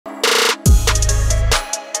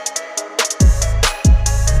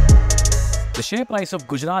The share price of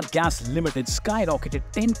Gujarat Gas Ltd skyrocketed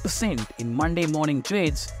 10% in Monday morning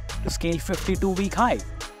trades to scale 52-week high.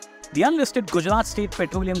 The unlisted Gujarat State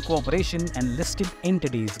Petroleum Corporation and listed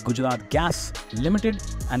entities Gujarat Gas Ltd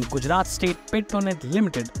and Gujarat State Petroleum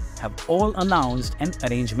Ltd have all announced an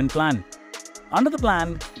arrangement plan. Under the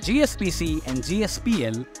plan, GSPC and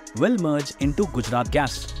GSPL will merge into Gujarat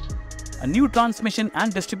Gas. A new transmission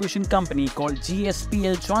and distribution company called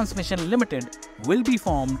GSPL Transmission Ltd will be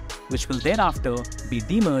formed, which will thereafter be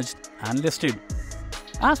demerged and listed.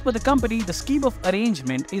 As per the company, the scheme of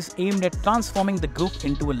arrangement is aimed at transforming the group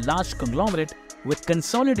into a large conglomerate with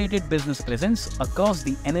consolidated business presence across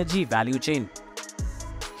the energy value chain.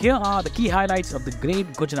 Here are the key highlights of the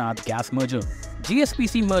Great Gujarat Gas Merger.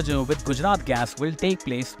 GSPC merger with Gujarat Gas will take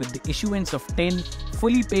place with the issuance of 10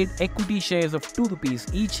 fully paid equity shares of 2 rupees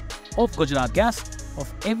each of Gujarat Gas,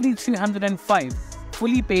 of every 305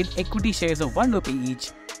 fully paid equity shares of 1 rupee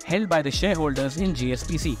each held by the shareholders in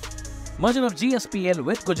GSPC. Merger of GSPL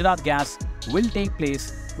with Gujarat Gas will take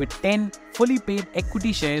place with 10 fully paid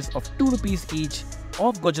equity shares of 2 rupees each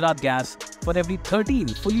of Gujarat Gas for every 13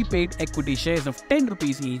 fully paid equity shares of 10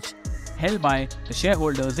 rupees each held by the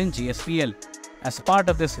shareholders in GSPL. As part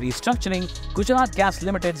of this restructuring, Gujarat Gas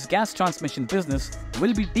Ltd's gas transmission business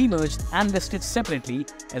will be demerged and listed separately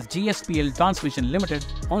as GSPL Transmission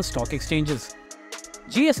Ltd on stock exchanges.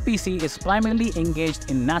 GSPC is primarily engaged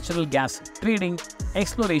in natural gas trading,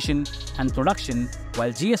 exploration and production, while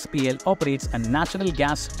GSPL operates a natural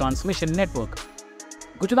gas transmission network.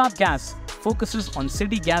 Gujarat Gas focuses on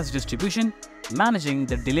city gas distribution, managing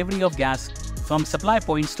the delivery of gas from supply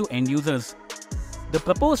points to end users. The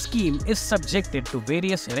proposed scheme is subjected to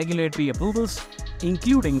various regulatory approvals,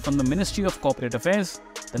 including from the Ministry of Corporate Affairs,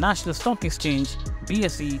 the National Stock Exchange,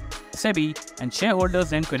 BSE, SEBI, and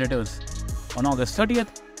shareholders and creditors. On August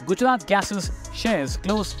 30th, Gujarat Gas's shares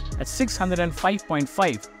closed at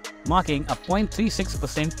 605.5, marking a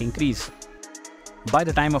 0.36% increase. By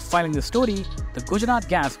the time of filing the story, the Gujarat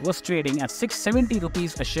Gas was trading at 670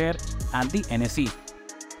 rupees a share at the NSE.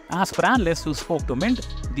 As per analysts who spoke to Mint,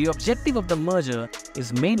 the objective of the merger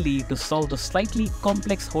is mainly to solve the slightly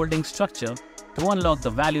complex holding structure to unlock the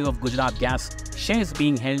value of Gujarat Gas shares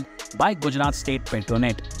being held by Gujarat State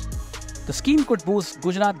Petronet. The scheme could boost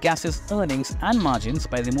Gujarat Gas's earnings and margins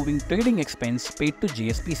by removing trading expense paid to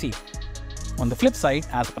GSPC. On the flip side,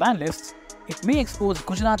 as per analysts, it may expose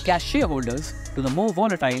Gujarat Gas shareholders to the more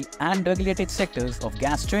volatile and regulated sectors of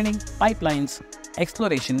gas trading, pipelines,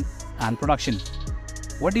 exploration and production.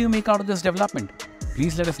 What do you make out of this development?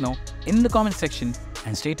 Please let us know in the comment section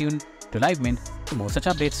and stay tuned to Live Mint for more such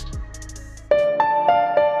updates.